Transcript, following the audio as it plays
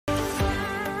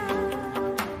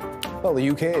Well,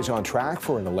 the UK is on track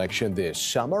for an election this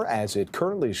summer. As it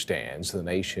currently stands, the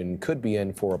nation could be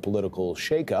in for a political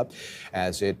shakeup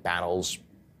as it battles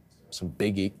some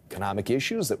big economic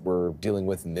issues that we're dealing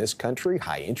with in this country: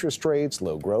 high interest rates,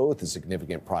 low growth, a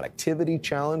significant productivity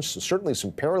challenge. So certainly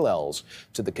some parallels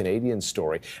to the Canadian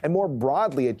story, and more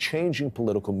broadly, a changing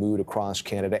political mood across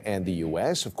Canada and the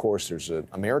U.S. Of course, there's an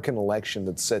American election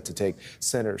that's set to take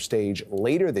center stage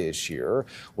later this year.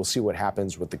 We'll see what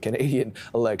happens with the Canadian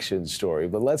election story.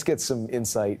 But let's get some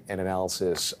insight and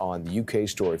analysis on the UK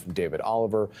story from David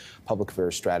Oliver, public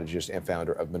affairs strategist and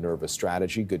founder of Minerva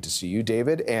Strategy. Good to see you,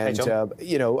 David. And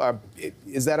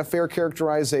is that a fair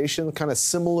characterization? Kind of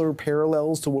similar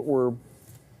parallels to what we're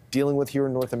dealing with here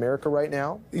in North America right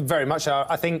now? Very much so.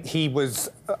 I think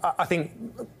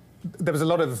there was a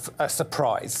lot of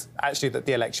surprise, actually, that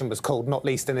the election was called, not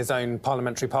least in his own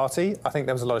parliamentary party. I think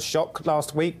there was a lot of shock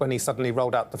last week when he suddenly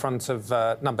rolled out the front of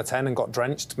number 10 and got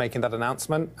drenched making that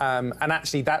announcement. And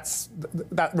actually,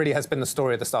 that really has been the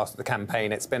story of the start of the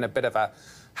campaign. It's been a bit of a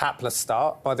hapless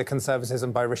start by the Conservatives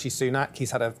and by Rishi Sunak.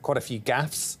 He's had quite a few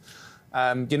gaffes.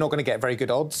 You're not going to get very good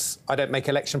odds. I don't make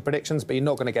election predictions, but you're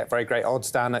not going to get very great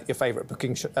odds down at your favourite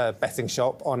betting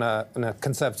shop on a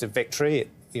Conservative victory.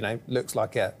 It looks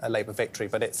like a Labour victory,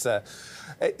 but it's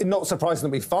not surprising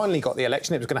that we finally got the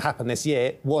election. It was going to happen this year.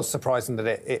 It was surprising that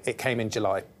it came in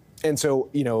July. And so,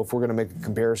 if we're going to make a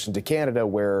comparison to Canada,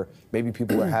 where maybe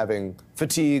people are having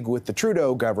fatigue with the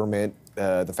Trudeau government,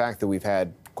 the fact that we've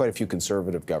had quite a few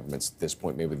Conservative governments at this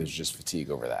point, maybe there's just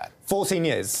fatigue over that. 14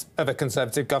 years of a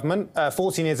Conservative government.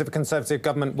 14 years of a Conservative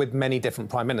government with many different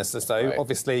prime ministers, though. Right.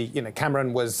 Obviously,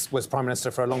 Cameron was prime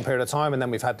minister for a long period of time, and then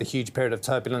we've had the huge period of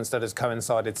turbulence that has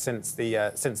coincided since the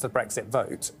Brexit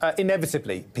vote.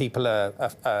 Inevitably, people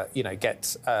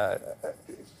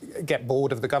get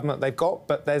bored of the government they've got,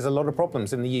 but there's a lot of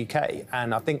problems in the UK,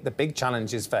 and I think the big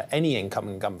challenge is for any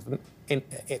incoming government,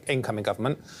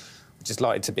 which is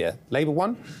likely to be a Labour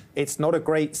one. It's not a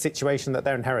great situation that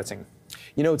they're inheriting.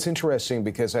 It's interesting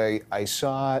because I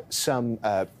saw some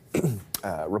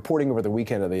reporting over the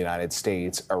weekend of the United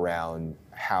States around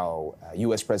how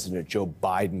U.S. President Joe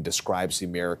Biden describes the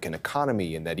American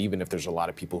economy, and that even if there's a lot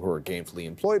of people who are gainfully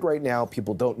employed right now,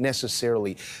 people don't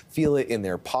necessarily feel it in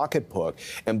their pocketbook.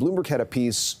 And Bloomberg had a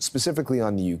piece specifically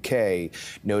on the U.K.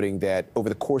 noting that over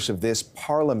the course of this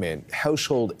parliament,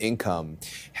 household income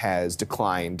has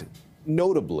declined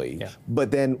notably. Yeah.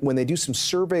 But then when they do some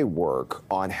survey work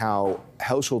on how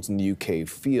households in the UK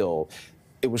feel,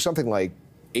 it was something like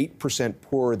 8%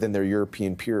 poorer than their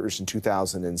European peers in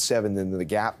 2007. Then the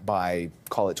gap by,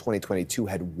 call it 2022,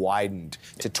 had widened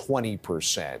to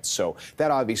 20%. So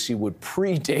that obviously would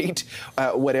predate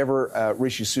whatever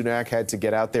Rishi Sunak had to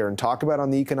get out there and talk about on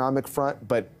the economic front.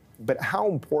 But how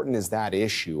important is that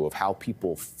issue of how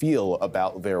people feel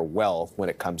about their wealth when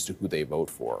it comes to who they vote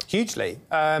for? Hugely.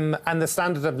 And the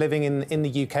standard of living in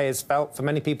the UK has felt, for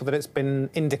many people, that it's been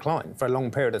in decline for a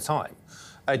long period of time.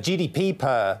 GDP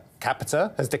per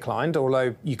capita has declined,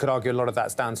 although you could argue a lot of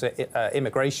that's down to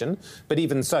immigration. But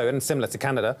even so, and similar to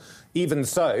Canada, even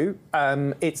so,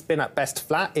 it's been at best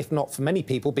flat, if not for many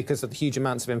people, because of the huge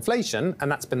amounts of inflation.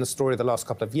 And that's been the story of the last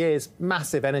couple of years.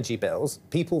 Massive energy bills.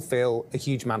 People feel a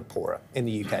huge amount poorer in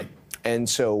the UK. And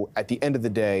so at the end of the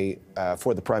day,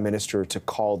 for the Prime Minister to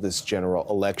call this general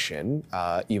election,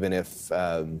 even if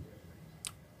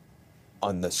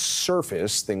on the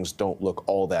surface, things don't look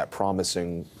all that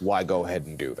promising, why go ahead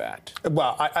and do that?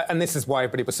 Well, and this is why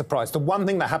everybody was surprised. The one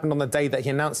thing that happened on the day that he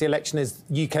announced the election is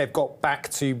UK have got back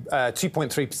to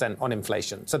 2.3% on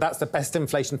inflation. So that's the best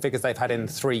inflation figures they've had in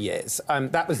 3 years.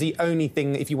 That was the only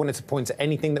thing, if you wanted to point to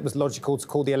anything that was logical to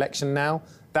call the election now,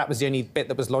 that was the only bit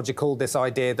that was logical, this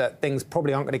idea that things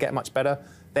probably aren't going to get much better.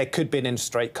 There could be an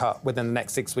interest rate cut within the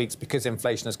next 6 weeks because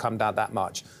inflation has come down that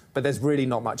much. But there's really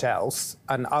not much else.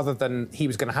 And other than he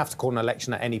was going to have to call an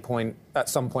election at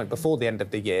some point before the end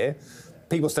of the year,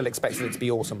 people still expected it to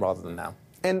be autumn rather than now.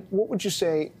 And what would you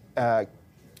say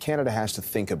Canada has to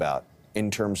think about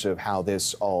in terms of how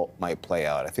this all might play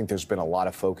out? I think there's been a lot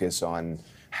of focus on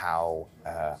how,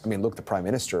 look, the Prime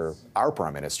Minister, our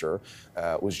Prime Minister,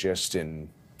 was just in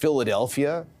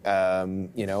Philadelphia,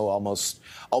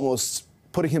 almost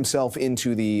putting himself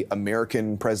into the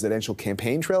American presidential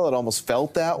campaign trail. It almost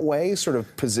felt that way, sort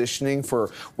of positioning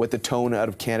for what the tone out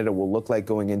of Canada will look like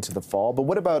going into the fall. But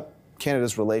what about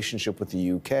Canada's relationship with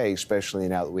the UK, especially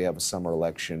now that we have a summer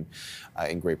election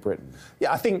in Great Britain?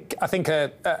 Yeah, I think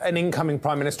an incoming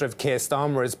Prime Minister of Keir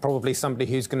Starmer is probably somebody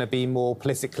who's going to be more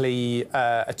politically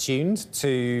attuned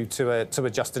to a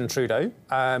Justin Trudeau.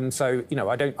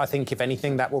 I think if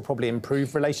anything that will probably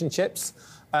improve relationships.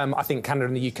 I think Canada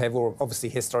and the UK have obviously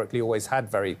historically always had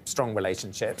very strong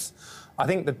relationships. I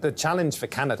think that the challenge for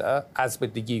Canada, as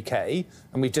with the UK,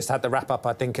 and we've just had the wrap-up,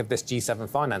 I think, of this G7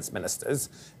 finance ministers,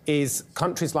 is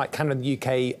countries like Canada and the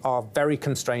UK are very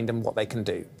constrained in what they can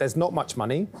do. There's not much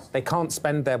money. They can't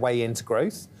spend their way into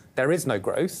growth. There is no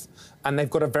growth, and they've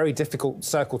got a very difficult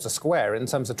circle to square in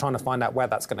terms of trying to find out where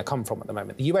that's going to come from at the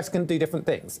moment. The US can do different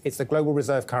things. It's the global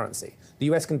reserve currency. The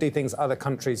US can do things other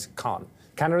countries can't.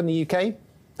 Canada and the UK,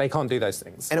 they can't do those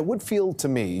things. And it would feel to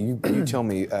me, you tell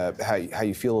me how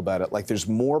you feel about it, like there's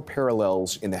more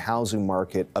parallels in the housing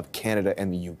market of Canada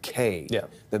and the UK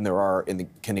than there are in the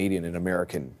Canadian and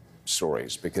American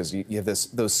stories, because you have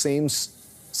those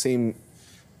same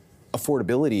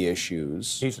affordability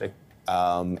issues. Hugely.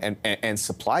 And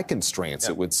supply constraints,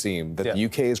 it would seem, that the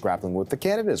UK is grappling with, that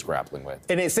Canada is grappling with.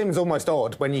 And it seems almost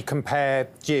odd when you compare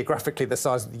geographically the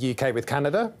size of the UK with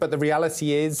Canada, but the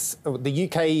reality is the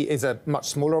UK is a much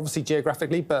smaller, obviously,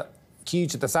 geographically, but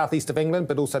huge at the southeast of England,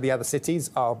 but also the other cities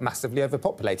are massively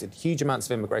overpopulated. Huge amounts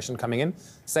of immigration coming in.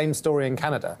 Same story in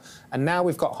Canada. And now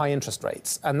we've got high interest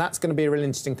rates. And that's going to be a really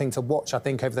interesting thing to watch, I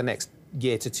think, over the next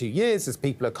year to 2 years as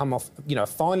people are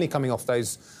finally coming off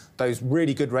those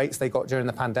really good rates they got during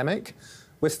the pandemic.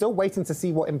 We're still waiting to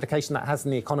see what implication that has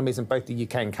in the economies in both the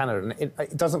UK and Canada. And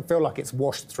it doesn't feel like it's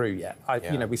washed through yet.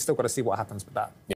 We've still got to see what happens with that.